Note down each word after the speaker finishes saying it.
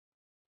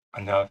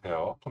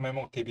안녕하세요.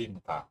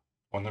 꿈해몽TV입니다.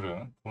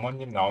 오늘은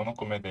부모님 나오는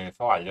꿈에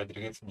대해서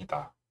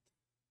알려드리겠습니다.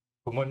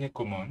 부모님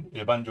꿈은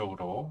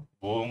일반적으로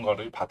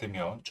무언가를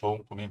받으면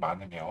좋은 꿈이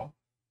많으며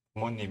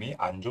부모님이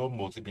안 좋은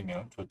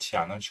모습이면 좋지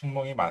않은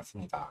흉몽이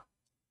많습니다.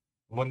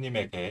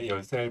 부모님에게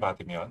열쇠를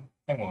받으면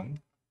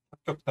행운,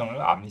 합격 등을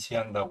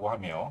암시한다고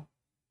하며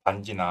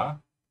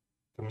반지나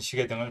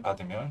금시계 등을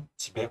받으면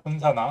집에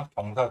혼사나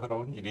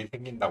경사스러운 일이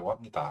생긴다고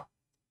합니다.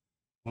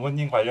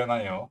 부모님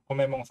관련하여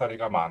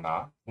꿈해몽사리가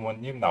많아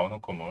부모님 나오는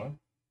꿈을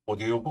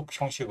오디오북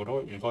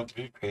형식으로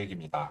읽어드릴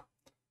계획입니다.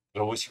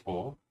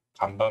 들어보시고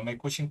간밤에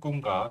꾸신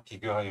꿈과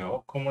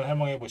비교하여 꿈을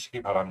해몽해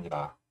보시기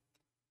바랍니다.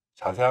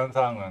 자세한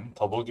사항은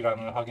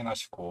더보기란을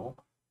확인하시고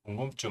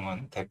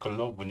궁금증은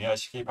댓글로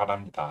문의하시기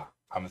바랍니다.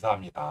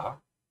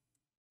 감사합니다.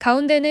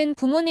 가운데는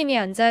부모님이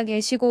앉아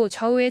계시고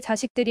좌우에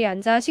자식들이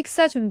앉아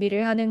식사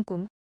준비를 하는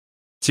꿈.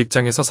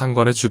 직장에서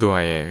상관의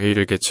주도하에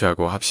회의를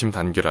개최하고 합심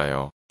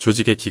단결하여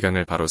조직의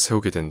기강을 바로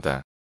세우게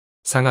된다.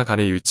 상하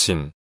간의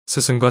유친,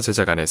 스승과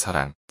제자 간의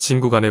사랑,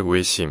 친구 간의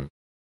우애심,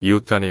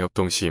 이웃 간의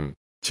협동심,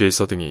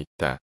 질서 등이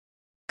있다.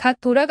 각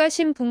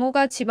돌아가신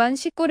부모가 집안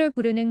식구를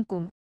부르는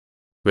꿈.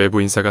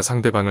 외부 인사가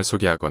상대방을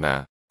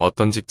소개하거나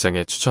어떤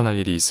직장에 추천할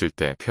일이 있을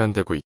때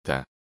표현되고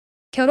있다.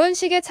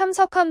 결혼식에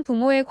참석한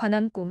부모에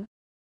관한 꿈.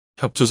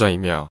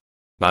 협조자이며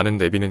많은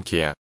내비는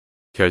계약,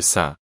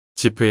 결사,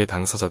 집회의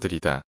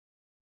당사자들이다.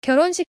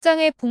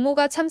 결혼식장에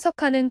부모가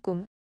참석하는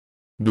꿈.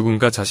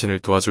 누군가 자신을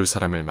도와줄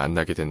사람을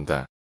만나게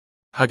된다.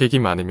 하객이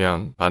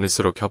많으면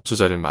많을수록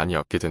협조자를 많이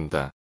얻게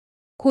된다.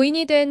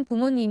 고인이 된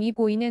부모님이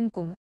보이는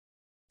꿈.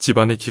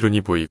 집안의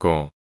기운이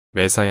보이고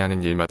매사에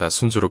하는 일마다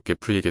순조롭게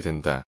풀리게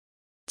된다.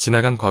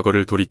 지나간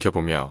과거를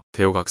돌이켜보며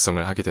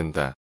대호각성을 하게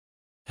된다.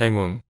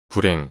 행운,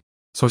 불행,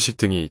 소식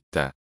등이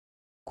있다.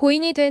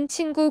 고인이 된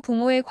친구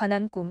부모에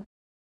관한 꿈.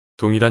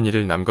 동일한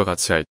일을 남과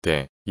같이 할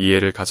때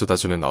이해를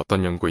가져다주는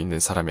어떤 연고 있는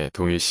사람의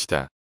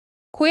동일시다.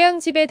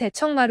 고향집의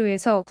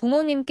대청마루에서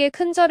부모님께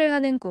큰절을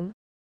하는 꿈.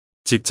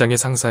 직장의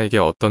상사에게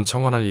어떤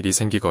청원할 일이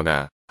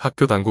생기거나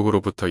학교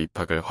당국으로부터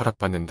입학을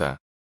허락받는다.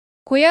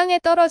 고향에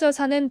떨어져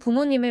사는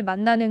부모님을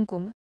만나는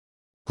꿈.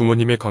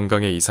 부모님의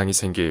건강에 이상이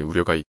생길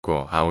우려가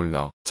있고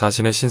아울러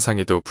자신의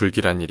신상에도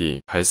불길한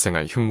일이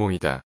발생할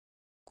흉몽이다.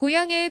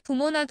 고향에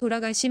부모나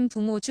돌아가신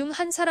부모 중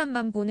한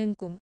사람만 보는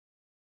꿈.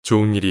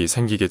 좋은 일이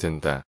생기게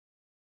된다.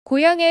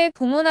 고향에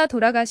부모나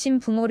돌아가신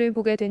부모를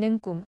보게 되는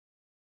꿈.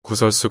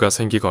 구설수가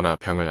생기거나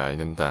병을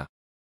앓는다.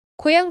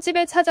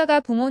 고향집에 찾아가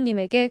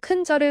부모님에게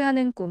큰절을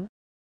하는 꿈.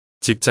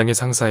 직장의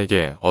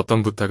상사에게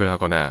어떤 부탁을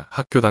하거나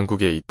학교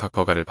당국의 입학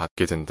허가를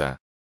받게 된다.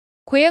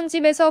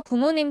 고향집에서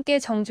부모님께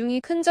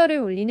정중히 큰절을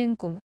올리는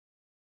꿈.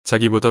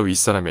 자기보다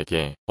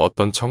윗사람에게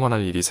어떤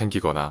청원할 일이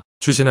생기거나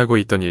추진하고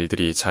있던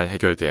일들이 잘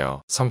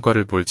해결되어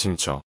성과를 볼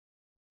징조.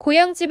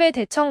 고향집의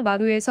대청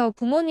마루에서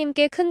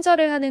부모님께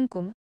큰절을 하는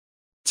꿈.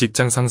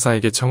 직장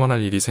상사에게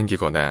청원할 일이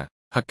생기거나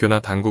학교나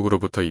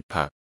당국으로부터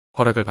입학,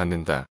 허락을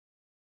받는다.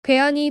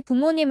 괴한이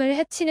부모님을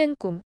해치는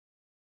꿈.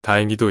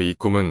 다행히도 이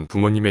꿈은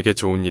부모님에게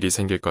좋은 일이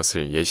생길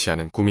것을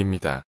예시하는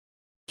꿈입니다.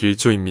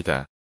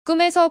 길조입니다.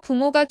 꿈에서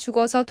부모가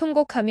죽어서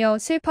통곡하며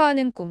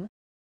슬퍼하는 꿈.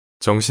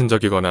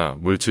 정신적이거나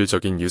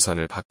물질적인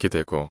유산을 받게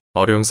되고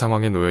어려운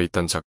상황에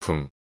놓여있던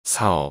작품,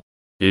 사업,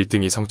 일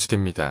등이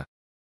성취됩니다.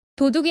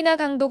 도둑이나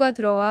강도가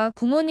들어와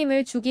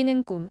부모님을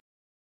죽이는 꿈.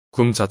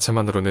 꿈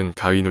자체만으로는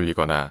가위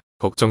눌리거나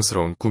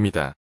걱정스러운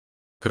꿈이다.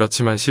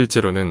 그렇지만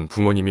실제로는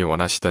부모님이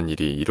원하시던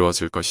일이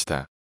이루어질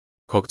것이다.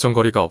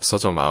 걱정거리가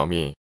없어져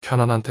마음이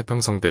편안한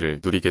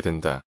태평성대를 누리게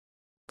된다.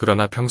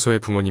 그러나 평소에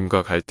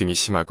부모님과 갈등이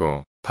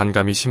심하고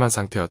반감이 심한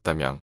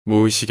상태였다면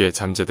무의식에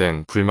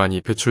잠재된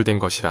불만이 표출된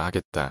것이라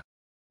하겠다.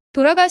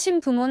 돌아가신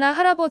부모나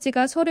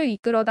할아버지가 소를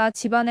이끌어다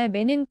집안에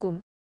매는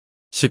꿈.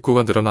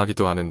 식구가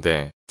늘어나기도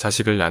하는데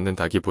자식을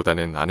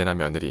낳는다기보다는 아내나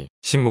며느리,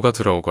 식모가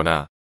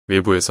들어오거나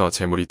외부에서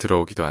재물이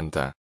들어오기도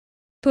한다.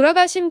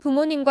 돌아가신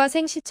부모님과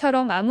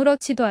생시처럼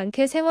아무렇지도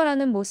않게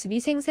생활하는 모습이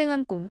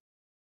생생한 꿈.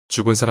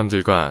 죽은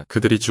사람들과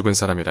그들이 죽은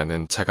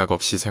사람이라는 자각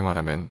없이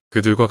생활하면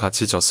그들과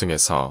같이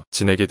저승에서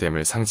지내게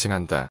됨을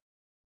상징한다.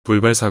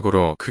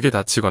 불발사고로 크게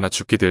다치거나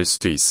죽게 될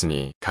수도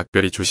있으니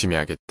각별히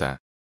조심해야겠다.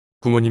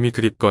 부모님이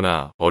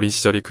그립거나 어린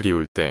시절이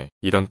그리울 때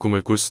이런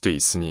꿈을 꿀 수도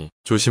있으니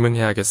조심은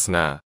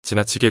해야겠으나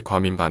지나치게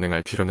과민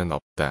반응할 필요는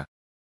없다.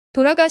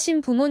 돌아가신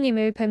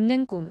부모님을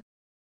뵙는 꿈.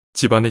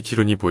 집안의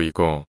기운이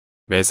보이고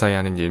매사에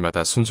하는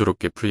일마다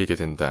순조롭게 풀리게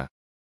된다.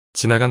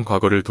 지나간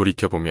과거를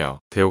돌이켜보며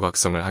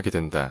대호각성을 하게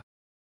된다.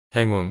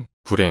 행운,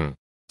 불행,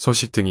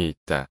 소식 등이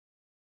있다.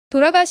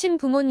 돌아가신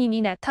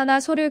부모님이 나타나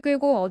소를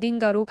끌고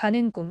어딘가로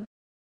가는 꿈.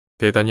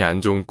 대단히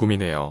안 좋은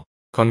꿈이네요.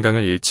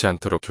 건강을 잃지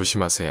않도록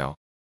조심하세요.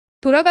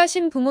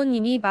 돌아가신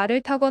부모님이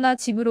말을 타거나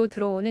집으로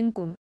들어오는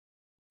꿈.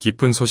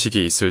 기쁜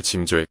소식이 있을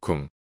징조의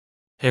꿈.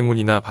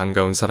 행운이나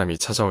반가운 사람이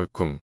찾아올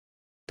꿈.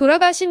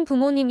 돌아가신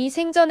부모님이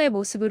생전의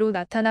모습으로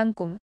나타난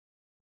꿈.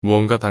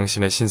 무언가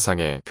당신의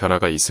신상에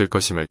변화가 있을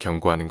것임을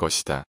경고하는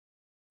것이다.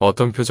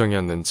 어떤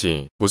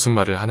표정이었는지 무슨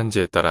말을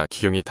하는지에 따라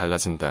기용이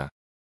달라진다.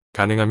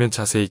 가능하면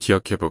자세히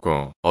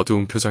기억해보고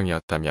어두운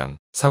표정이었다면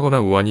사고나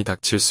우환이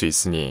닥칠 수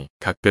있으니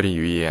각별히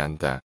유의해야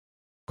한다.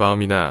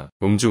 과음이나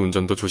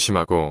음주운전도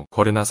조심하고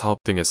거래나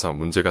사업 등에서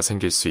문제가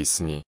생길 수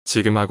있으니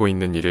지금 하고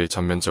있는 일을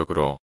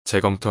전면적으로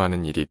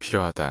재검토하는 일이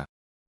필요하다.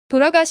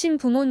 돌아가신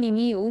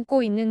부모님이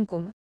웃고 있는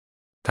꿈.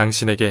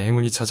 당신에게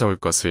행운이 찾아올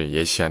것을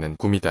예시하는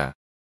꿈이다.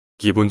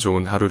 기분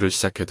좋은 하루를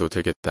시작해도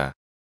되겠다.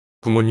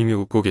 부모님이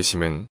웃고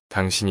계심은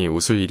당신이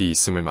웃을 일이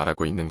있음을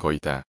말하고 있는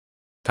거이다.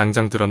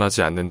 당장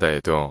드러나지 않는다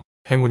해도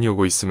행운이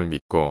오고 있음을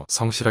믿고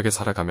성실하게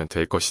살아가면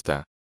될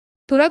것이다.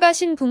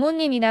 돌아가신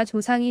부모님이나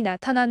조상이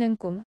나타나는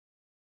꿈.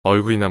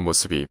 얼굴이나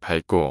모습이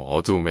밝고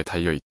어두움에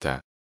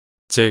달려있다.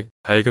 즉,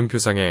 밝은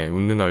표정에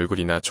웃는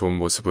얼굴이나 좋은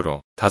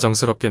모습으로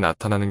다정스럽게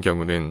나타나는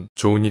경우는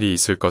좋은 일이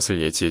있을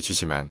것을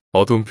예지해주지만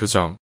어두운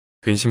표정,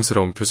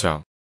 근심스러운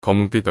표정,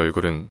 검은빛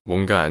얼굴은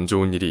뭔가 안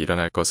좋은 일이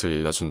일어날 것을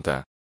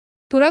일러준다.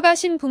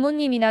 돌아가신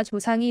부모님이나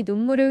조상이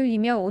눈물을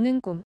흘리며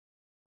오는 꿈.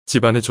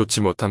 집안에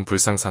좋지 못한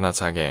불상사나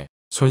장애,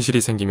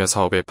 손실이 생기며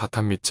사업의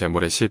파탄 및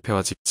재물의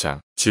실패와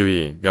직장,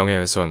 지위,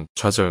 명예훼손,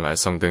 좌절,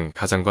 말썽 등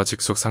가장과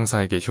직속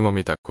상사에게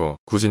흉엄이 닿고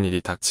굳은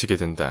일이 닥치게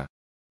된다.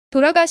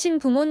 돌아가신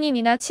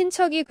부모님이나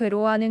친척이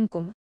괴로워하는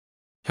꿈.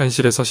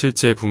 현실에서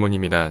실제의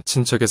부모님이나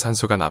친척의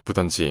산소가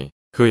나쁘던지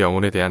그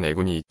영혼에 대한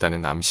애군이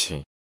있다는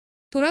암시.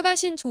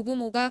 돌아가신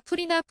조부모가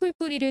풀이나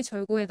풀뿌리를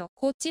절고에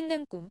넣고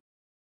찢는 꿈.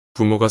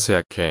 부모가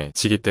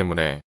쇠약해지기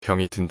때문에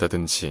병이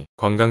든다든지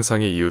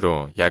건강상의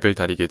이유로 약을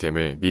다리게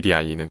됨을 미리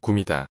알리는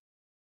꿈이다.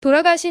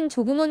 돌아가신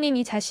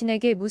조부모님이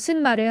자신에게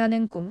무슨 말을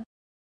하는 꿈.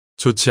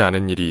 좋지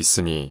않은 일이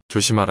있으니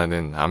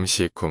조심하라는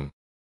암시의 꿈.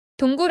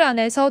 동굴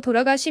안에서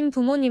돌아가신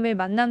부모님을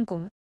만난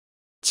꿈.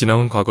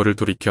 지나온 과거를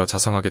돌이켜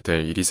자성하게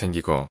될 일이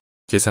생기고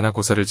계사나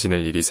고사를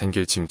지낼 일이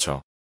생길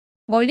징조.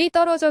 멀리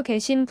떨어져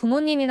계신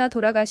부모님이나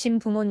돌아가신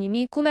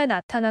부모님이 꿈에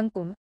나타난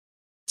꿈.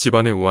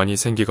 집안에 우환이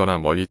생기거나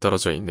멀리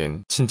떨어져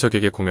있는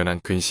친척에게 공연한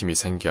근심이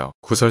생겨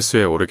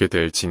구설수에 오르게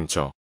될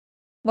징조.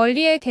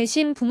 멀리에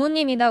계신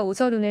부모님이나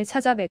오서룬을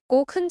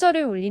찾아뵙고 큰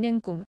절을 올리는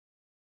꿈.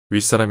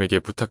 윗사람에게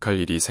부탁할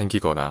일이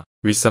생기거나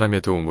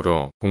윗사람의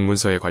도움으로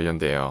공문서에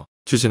관련되어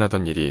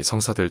추진하던 일이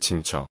성사될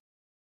징조.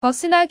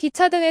 버스나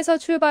기차 등에서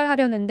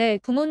출발하려는데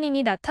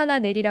부모님이 나타나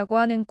내리라고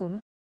하는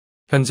꿈.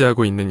 현재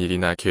하고 있는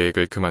일이나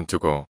계획을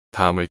그만두고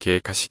다음을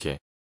계획하시게.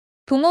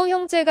 부모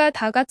형제가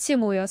다 같이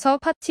모여서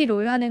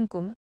파티롤 하는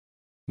꿈.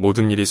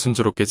 모든 일이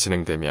순조롭게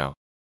진행되며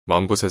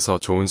먼 곳에서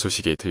좋은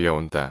소식이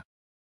들려온다.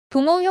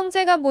 부모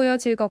형제가 모여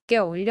즐겁게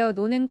어울려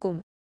노는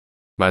꿈.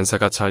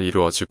 만사가 잘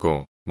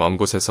이루어지고 먼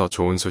곳에서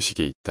좋은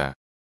소식이 있다.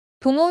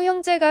 부모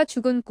형제가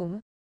죽은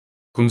꿈.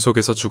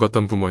 꿈속에서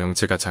죽었던 부모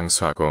형제가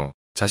장수하고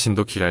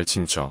자신도 길할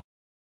징조.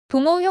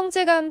 부모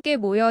형제가 함께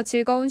모여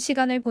즐거운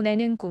시간을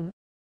보내는 꿈.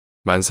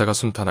 만사가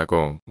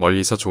순탄하고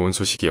멀리서 좋은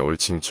소식이 올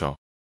징조.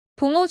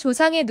 부모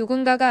조상의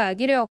누군가가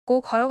아기를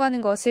얻고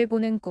걸어가는 것을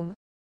보는 꿈.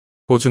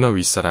 호주나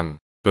윗사람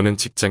또는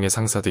직장의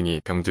상사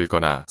등이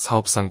병들거나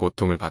사업상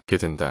고통을 받게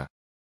된다.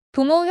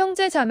 부모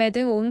형제 자매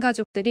등 온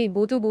가족들이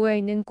모두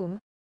모여있는 꿈.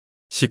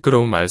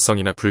 시끄러운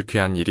말썽이나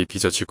불쾌한 일이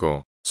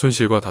빚어지고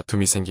손실과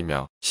다툼이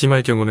생기며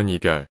심할 경우는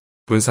이별,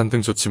 분산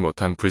등 좋지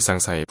못한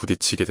불상사에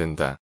부딪히게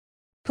된다.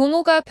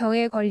 부모가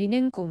병에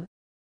걸리는 꿈.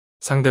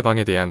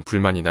 상대방에 대한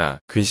불만이나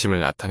근심을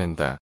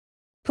나타낸다.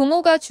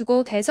 부모가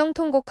죽어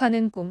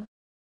대성통곡하는 꿈.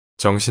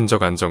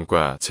 정신적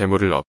안정과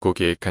재물을 얻고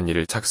계획한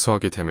일을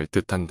착수하게 됨을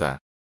뜻한다.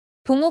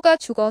 부모가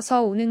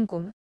죽어서 오는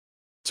꿈.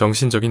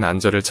 정신적인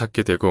안전을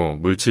찾게 되고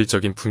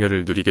물질적인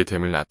풍요를 누리게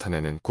됨을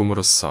나타내는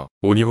꿈으로써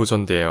운이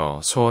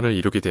호전되어 소원을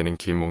이루게 되는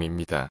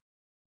길몽입니다.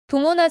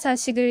 부모나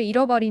자식을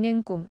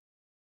잃어버리는 꿈.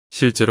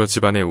 실제로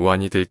집안에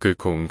우환이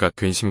들끓고 온갖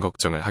근심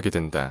걱정을 하게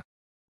된다.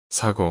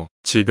 사고,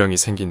 질병이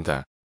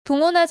생긴다.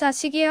 부모나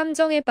자식이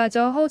함정에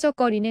빠져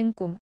허우적거리는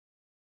꿈.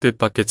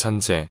 뜻밖의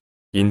천재,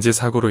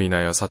 인지사고로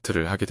인하여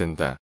사투를 하게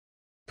된다.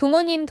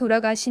 부모님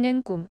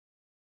돌아가시는 꿈.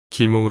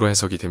 길몽으로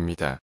해석이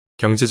됩니다.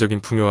 경제적인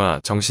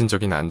풍요와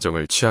정신적인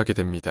안정을 취하게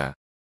됩니다.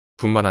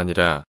 뿐만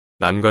아니라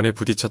난관에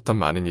부딪혔던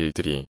많은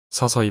일들이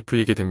서서히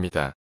풀리게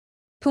됩니다.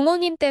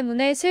 부모님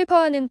때문에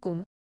슬퍼하는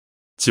꿈.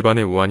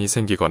 집안에 우환이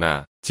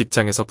생기거나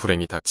직장에서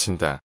불행이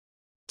닥친다.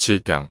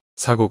 질병,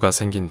 사고가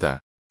생긴다.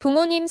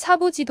 부모님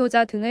사부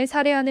지도자 등을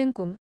살해하는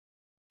꿈.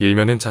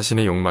 일면은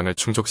자신의 욕망을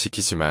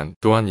충족시키지만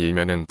또한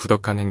일면은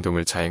부덕한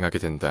행동을 자행하게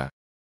된다.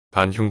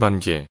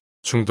 반흉반길,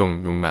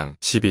 충동, 욕망,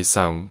 시비,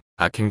 싸움,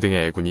 악행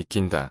등의 애군이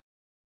낀다.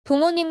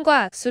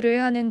 부모님과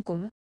악수를 하는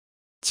꿈.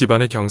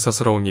 집안에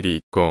경사스러운 일이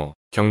있고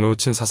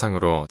경로우친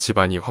사상으로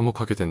집안이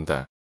화목하게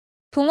된다.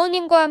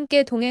 부모님과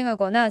함께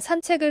동행하거나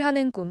산책을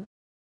하는 꿈.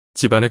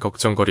 집안의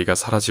걱정거리가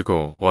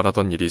사라지고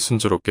원하던 일이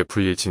순조롭게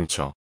풀릴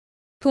징조.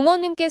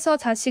 부모님께서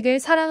자식을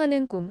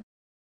사랑하는 꿈.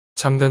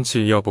 참된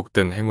진리와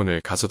복된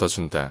행운을 가져다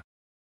준다.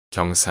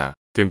 경사,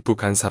 듬뿍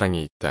간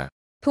사랑이 있다.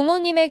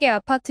 부모님에게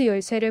아파트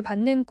열쇠를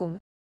받는 꿈.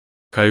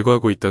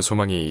 갈구하고 있던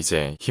소망이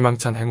이제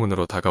희망찬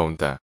행운으로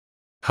다가온다.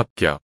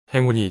 합격,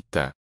 행운이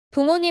있다.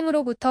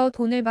 부모님으로부터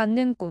돈을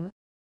받는 꿈.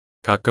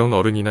 가까운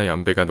어른이나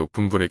연배가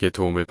높은 분에게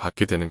도움을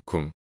받게 되는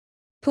꿈.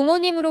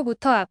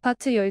 부모님으로부터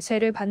아파트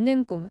열쇠를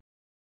받는 꿈.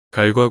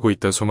 갈구하고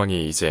있던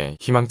소망이 이제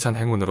희망찬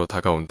행운으로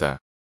다가온다.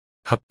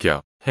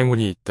 합격,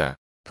 행운이 있다.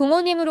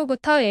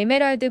 부모님으로부터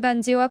에메랄드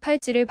반지와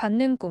팔찌를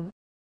받는 꿈.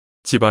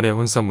 집안에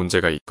혼선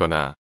문제가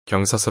있거나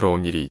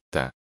경사스러운 일이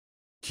있다.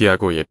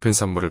 귀하고 예쁜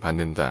선물을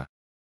받는다.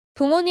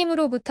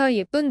 부모님으로부터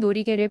예쁜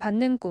놀이개를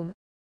받는 꿈.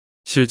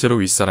 실제로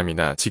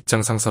윗사람이나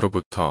직장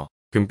상사로부터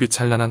금빛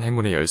찬란한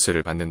행운의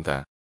열쇠를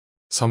받는다.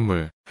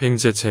 선물,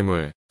 횡재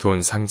재물,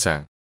 돈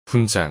상장,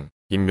 훈장,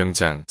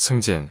 임명장,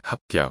 승진,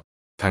 합격,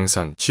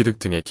 당선, 취득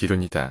등의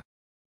기운이다.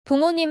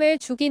 부모님을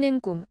죽이는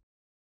꿈.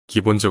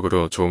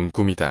 기본적으로 좋은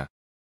꿈이다.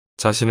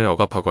 자신을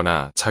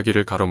억압하거나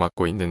자기를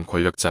가로막고 있는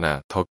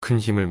권력자나 더 큰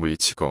힘을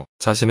물리치고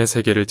자신의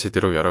세계를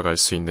제대로 열어갈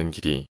수 있는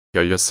길이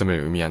열렸음을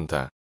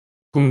의미한다.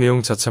 꿈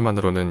내용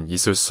자체만으로는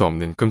있을 수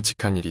없는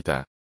끔찍한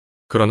일이다.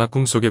 그러나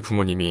꿈속의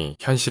부모님이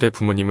현실의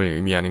부모님을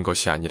의미하는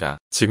것이 아니라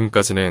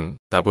지금까지는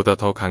나보다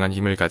더 강한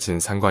힘을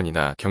가진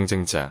상관이나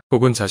경쟁자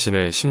혹은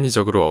자신을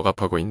심리적으로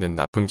억압하고 있는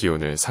나쁜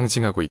기운을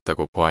상징하고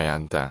있다고 보아야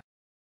한다.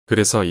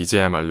 그래서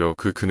이제야말로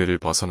그 그늘을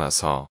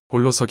벗어나서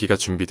홀로 서기가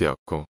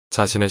준비되었고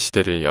자신의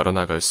시대를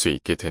열어나갈 수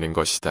있게 되는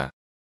것이다.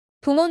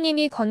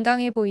 부모님이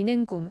건강해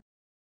보이는 꿈.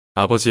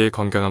 아버지의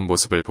건강한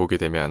모습을 보게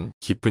되면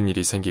기쁜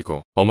일이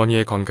생기고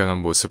어머니의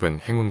건강한 모습은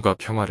행운과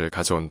평화를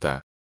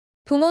가져온다.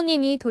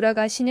 부모님이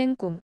돌아가시는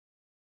꿈.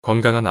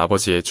 건강한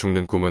아버지의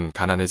죽는 꿈은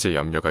가난해질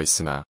염려가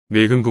있으나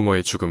늙은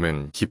부모의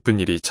죽음은 기쁜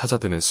일이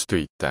찾아드는 수도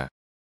있다.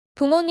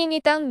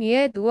 부모님이 땅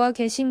위에 누워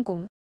계신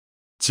꿈.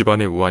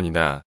 집안의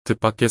우환이나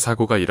뜻밖의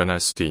사고가 일어날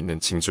수도 있는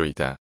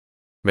징조이다.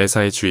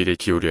 매사에 주의를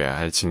기울여야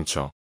할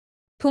징조.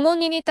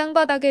 부모님이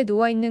땅바닥에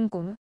누워있는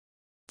꿈.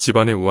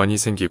 집안에 우환이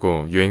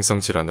생기고 유행성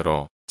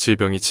질환으로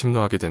질병이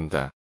침노하게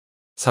된다.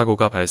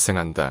 사고가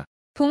발생한다.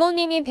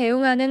 부모님이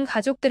배웅하는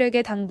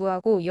가족들에게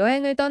당부하고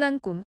여행을 떠난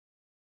꿈.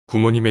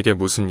 부모님에게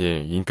무슨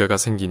일, 인가가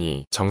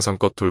생기니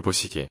정성껏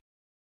돌보시기.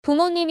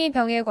 부모님이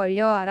병에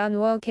걸려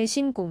알아누워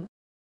계신 꿈.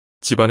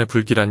 집안에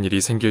불길한 일이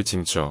생길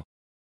징조.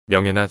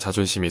 명예나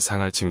자존심이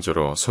상할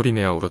징조로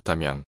소리내어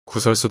울었다면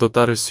구설수도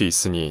따를 수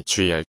있으니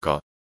주의할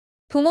것.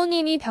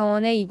 부모님이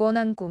병원에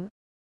입원한 꿈.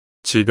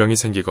 질병이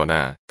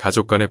생기거나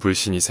가족 간의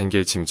불신이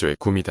생길 징조의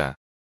꿈이다.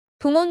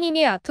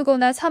 부모님이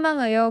아프거나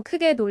사망하여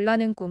크게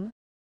놀라는 꿈.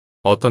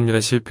 어떤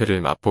일의 실패를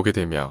맛보게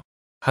되며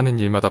하는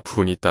일마다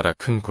부운이 따라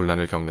큰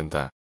곤란을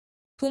겪는다.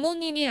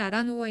 부모님이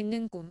알아누워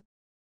있는 꿈.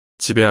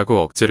 지배하고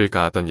억제를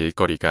가하던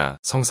일거리가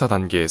성사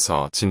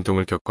단계에서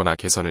진동을 겪거나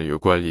개선을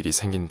요구할 일이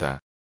생긴다.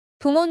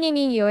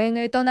 부모님이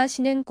여행을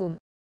떠나시는 꿈.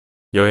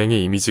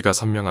 여행의 이미지가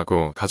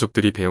선명하고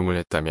가족들이 배웅을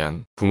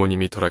했다면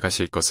부모님이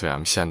돌아가실 것을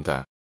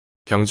암시한다.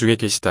 병중에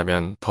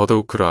계시다면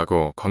더더욱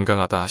그러하고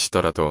건강하다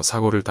하시더라도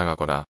사고를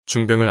당하거나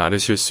중병을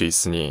앓으실 수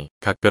있으니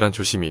각별한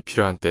조심이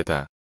필요한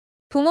때다.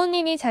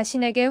 부모님이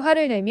자신에게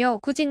화를 내며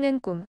꾸짖는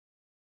꿈.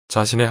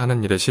 자신의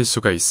하는 일에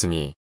실수가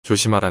있으니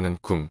조심하라는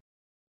꿈.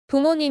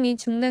 부모님이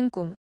죽는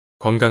꿈.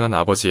 건강한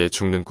아버지의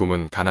죽는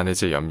꿈은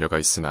가난해질 염려가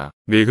있으나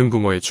늙은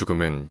부모의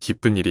죽음은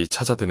기쁜 일이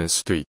찾아드는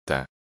수도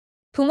있다.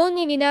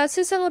 부모님이나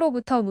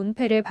스승으로부터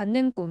문패를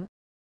받는 꿈.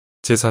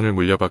 재산을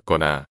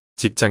물려받거나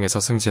직장에서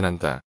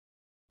승진한다.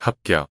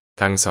 합격,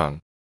 당선,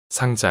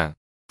 상장,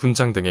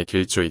 훈장 등의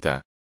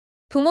길조이다.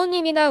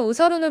 부모님이나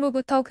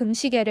우서른으로부터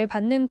금시계를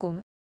받는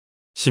꿈.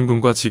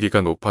 신분과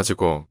직위가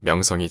높아지고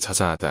명성이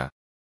자자하다.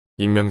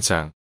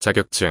 임명장,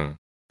 자격증,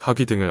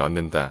 학위 등을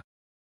얻는다.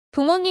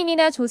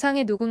 부모님이나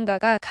조상의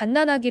누군가가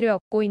갓난아기를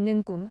얻고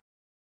있는 꿈.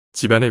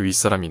 집안의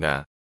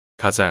윗사람이나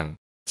가장,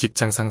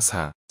 직장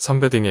상사,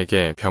 선배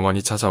등에게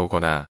병원이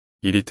찾아오거나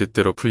일이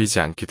뜻대로 풀리지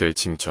않게 될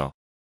징조.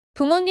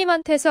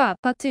 부모님한테서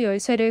아파트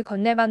열쇠를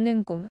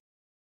건네받는 꿈.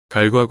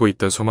 갈구하고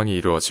있던 소망이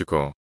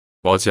이루어지고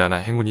머지않아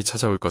행운이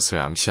찾아올 것을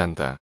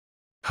암시한다.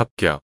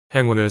 합격,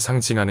 행운을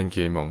상징하는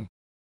길몽.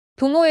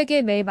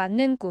 부모에게 매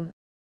맞는 꿈.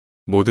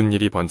 모든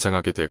일이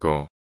번창하게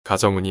되고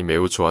가정운이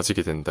매우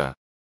좋아지게 된다.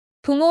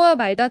 부모와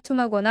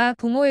말다툼하거나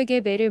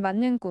부모에게 매를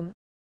맞는 꿈.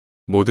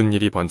 모든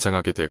일이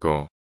번창하게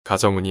되고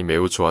가정운이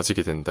매우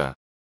좋아지게 된다.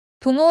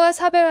 부모와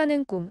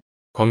사별하는 꿈.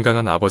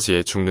 건강한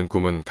아버지의 죽는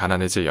꿈은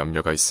가난해질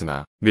염려가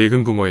있으나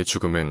늙은 부모의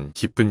죽음은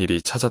기쁜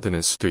일이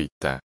찾아드는 수도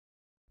있다.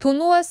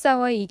 부모와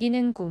싸워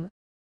이기는 꿈.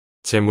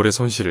 재물의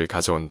손실을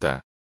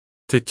가져온다.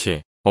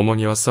 특히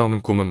어머니와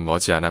싸우는 꿈은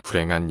머지않아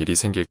불행한 일이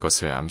생길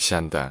것을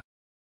암시한다.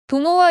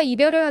 부모와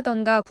이별을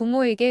하던가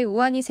부모에게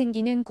우환이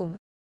생기는 꿈.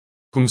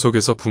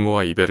 꿈속에서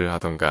부모와 이별을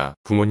하던가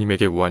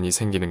부모님에게 우환이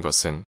생기는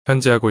것은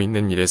현재 하고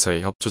있는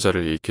일에서의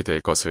협조자를 잃게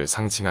될 것을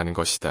상징하는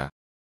것이다.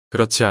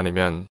 그렇지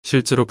않으면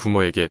실제로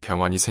부모에게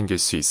병환이 생길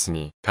수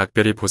있으니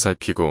각별히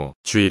보살피고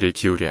주의를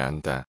기울여야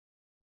한다.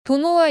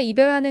 부모와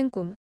이별하는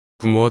꿈.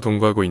 부모와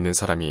동거하고 있는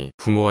사람이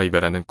부모와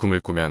이별하는 꿈을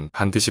꾸면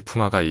반드시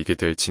풍화가 일게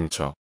될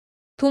징조.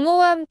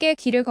 부모와 함께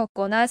길을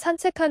걷거나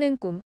산책하는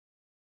꿈.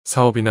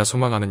 사업이나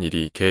소망하는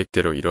일이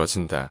계획대로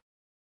이루어진다.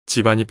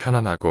 집안이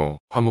편안하고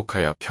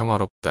화목하여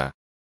평화롭다.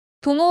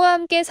 부모와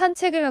함께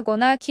산책을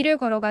하거나 길을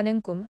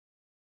걸어가는 꿈.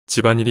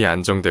 집안일이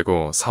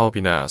안정되고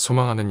사업이나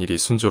소망하는 일이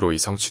순조로이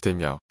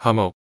성취되며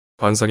화목,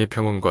 관성의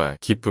평온과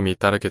기쁨이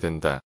따르게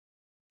된다.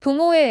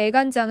 부모의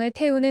애간장을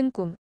태우는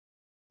꿈.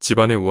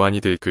 집안의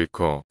우환이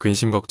들끓고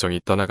근심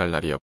걱정이 떠나갈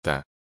날이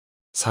없다.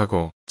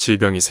 사고,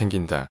 질병이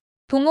생긴다.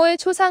 부모의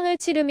초상을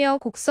치르며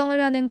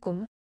곡성을 하는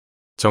꿈.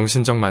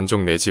 정신적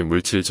만족 내지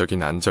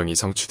물질적인 안정이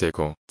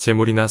성취되고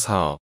재물이나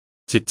사업,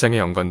 직장에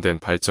연관된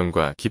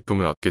발전과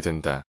기쁨을 얻게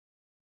된다.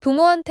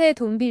 부모한테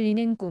돈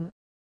빌리는 꿈.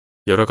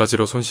 여러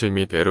가지로 손실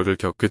및 애로를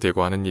겪게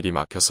되고 하는 일이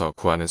막혀서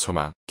구하는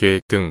소망,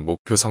 계획 등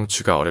목표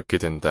성취가 어렵게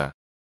된다.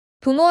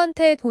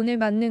 부모한테 돈을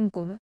받는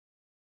꿈.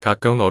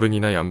 가까운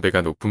어른이나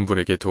연배가 높은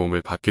분에게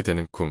도움을 받게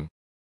되는 꿈.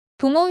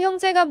 부모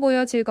형제가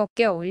모여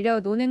즐겁게 어울려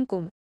노는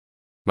꿈.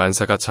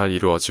 만사가 잘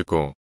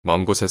이루어지고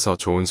먼 곳에서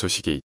좋은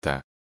소식이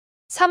있다.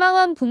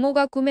 사망한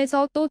부모가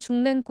꿈에서 또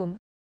죽는 꿈.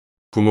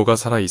 부모가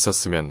살아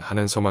있었으면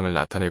하는 소망을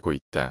나타내고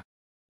있다.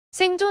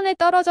 생존에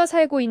떨어져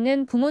살고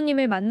있는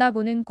부모님을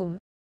만나보는 꿈.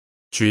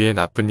 주위에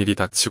나쁜 일이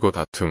닥치고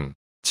다툼,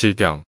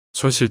 질병,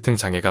 손실 등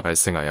장애가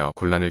발생하여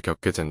곤란을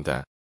겪게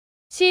된다.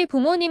 시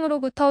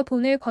부모님으로부터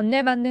돈을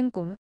건네받는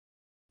꿈.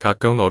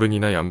 가까운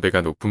어른이나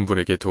연배가 높은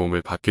분에게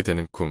도움을 받게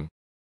되는 꿈.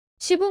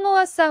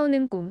 시부모와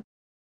싸우는 꿈.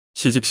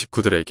 시집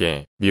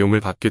식구들에게 미움을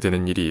받게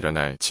되는 일이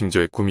일어날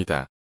징조의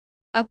꿈이다.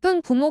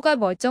 아픈 부모가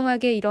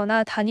멀쩡하게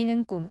일어나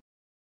다니는 꿈.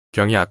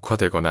 병이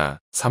악화되거나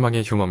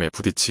사망의 흉엄에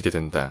부딪히게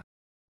된다.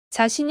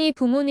 자신이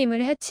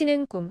부모님을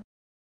해치는 꿈.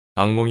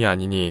 악몽이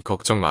아니니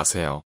걱정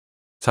마세요.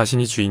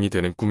 자신이 주인이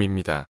되는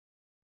꿈입니다.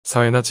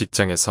 사회나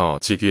직장에서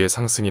직위의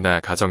상승이나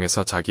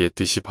가정에서 자기의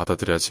뜻이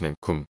받아들여지는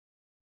꿈.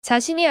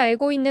 자신이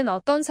알고 있는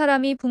어떤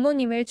사람이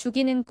부모님을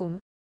죽이는 꿈.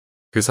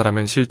 그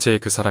사람은 실제의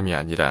그 사람이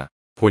아니라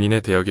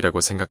본인의 대역이라고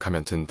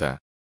생각하면 된다.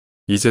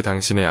 이제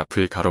당신의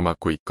앞을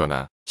가로막고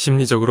있거나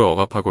심리적으로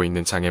억압하고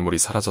있는 장애물이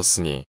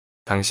사라졌으니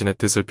당신의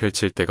뜻을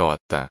펼칠 때가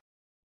왔다.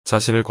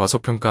 자신을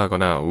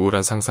과소평가하거나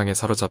우울한 상상에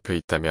사로잡혀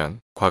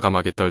있다면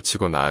과감하게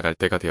떨치고 나아갈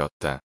때가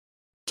되었다.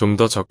 좀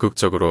더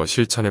적극적으로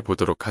실천해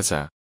보도록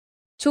하자.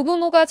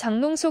 조부모가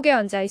장롱 속에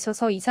앉아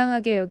있어서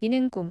이상하게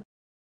여기는 꿈.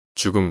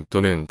 죽음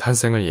또는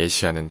탄생을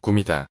예시하는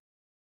꿈이다.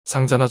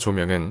 상자나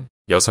조명은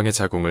여성의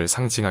자궁을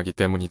상징하기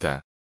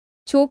때문이다.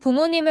 조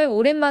부모님을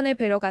오랜만에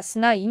뵈러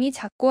갔으나 이미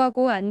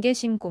작고하고 안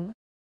계신 꿈.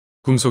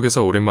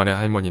 꿈속에서 오랜만에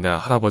할머니나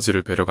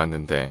할아버지를 뵈러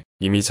갔는데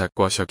이미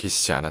작고하셔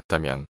계시지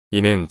않았다면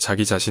이는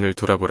자기 자신을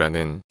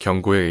돌아보라는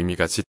경고의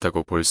의미가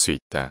짙다고 볼 수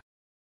있다.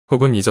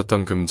 혹은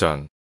잊었던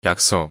금전,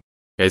 약속,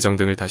 애정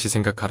등을 다시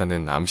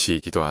생각하라는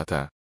암시이기도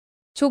하다.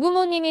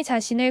 조부모님이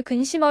자신을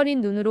근심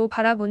어린 눈으로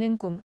바라보는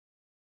꿈.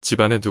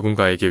 집안에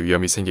누군가에게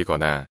위험이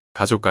생기거나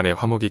가족 간의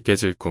화목이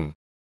깨질 꿈.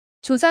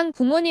 조상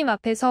부모님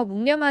앞에서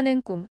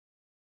묵념하는 꿈.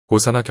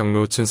 고사나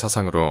경로우친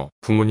사상으로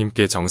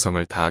부모님께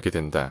정성을 다하게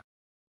된다.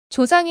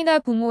 조상이나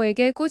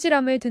부모에게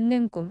꾸지람을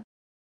듣는 꿈.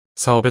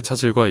 사업의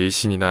차질과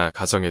일신이나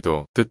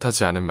가정에도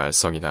뜻하지 않은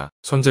말썽이나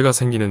손재가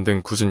생기는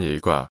등 굳은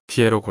일과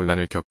피해로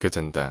곤란을 겪게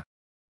된다.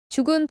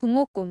 죽은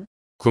부모 꿈.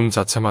 꿈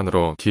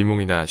자체만으로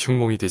길몽이나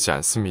흉몽이 되지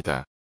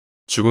않습니다.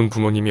 죽은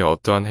부모님이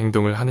어떠한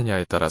행동을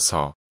하느냐에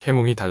따라서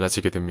해몽이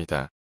달라지게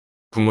됩니다.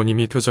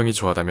 부모님이 표정이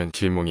좋아다면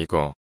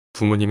길몽이고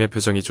부모님의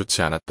표정이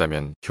좋지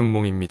않았다면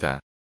흉몽입니다.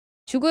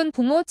 죽은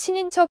부모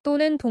친인척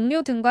또는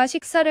동료 등과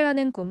식사를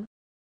하는 꿈.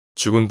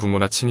 죽은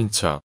부모나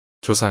친인척,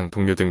 조상,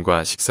 동료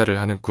등과 식사를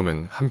하는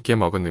꿈은 함께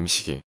먹은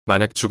음식이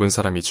만약 죽은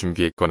사람이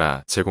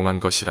준비했거나 제공한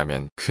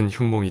것이라면 큰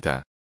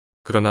흉몽이다.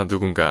 그러나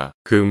누군가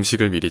그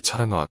음식을 미리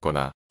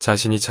차려놓았거나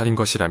자신이 차린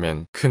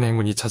것이라면 큰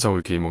행운이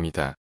찾아올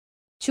길몽이다.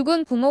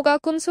 죽은 부모가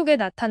꿈속에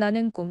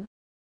나타나는 꿈.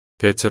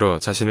 대체로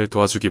자신을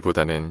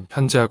도와주기보다는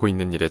현재 하고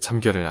있는 일에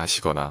참견을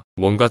하시거나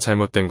뭔가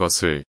잘못된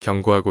것을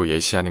경고하고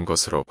예시하는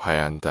것으로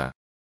봐야 한다.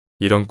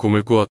 이런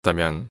꿈을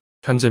꾸었다면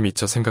현재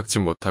미처 생각지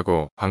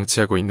못하고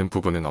방치하고 있는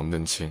부분은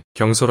없는지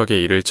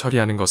경솔하게 일을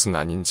처리하는 것은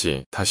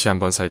아닌지 다시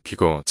한번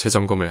살피고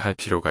재점검을 할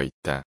필요가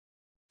있다.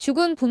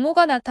 죽은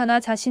부모가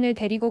나타나 자신을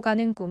데리고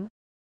가는 꿈.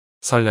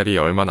 살 날이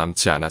얼마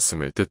남지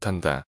않았음을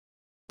뜻한다.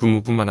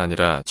 부모뿐만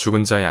아니라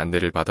죽은 자의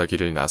안내를 받아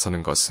길을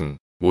나서는 것은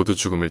모두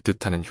죽음을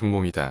뜻하는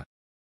흉몽이다.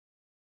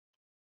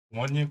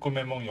 부모님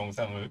꿈해몽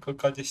영상을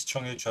끝까지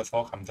시청해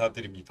주셔서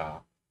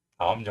감사드립니다.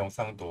 다음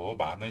영상도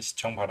많은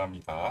시청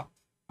바랍니다.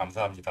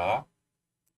 감사합니다.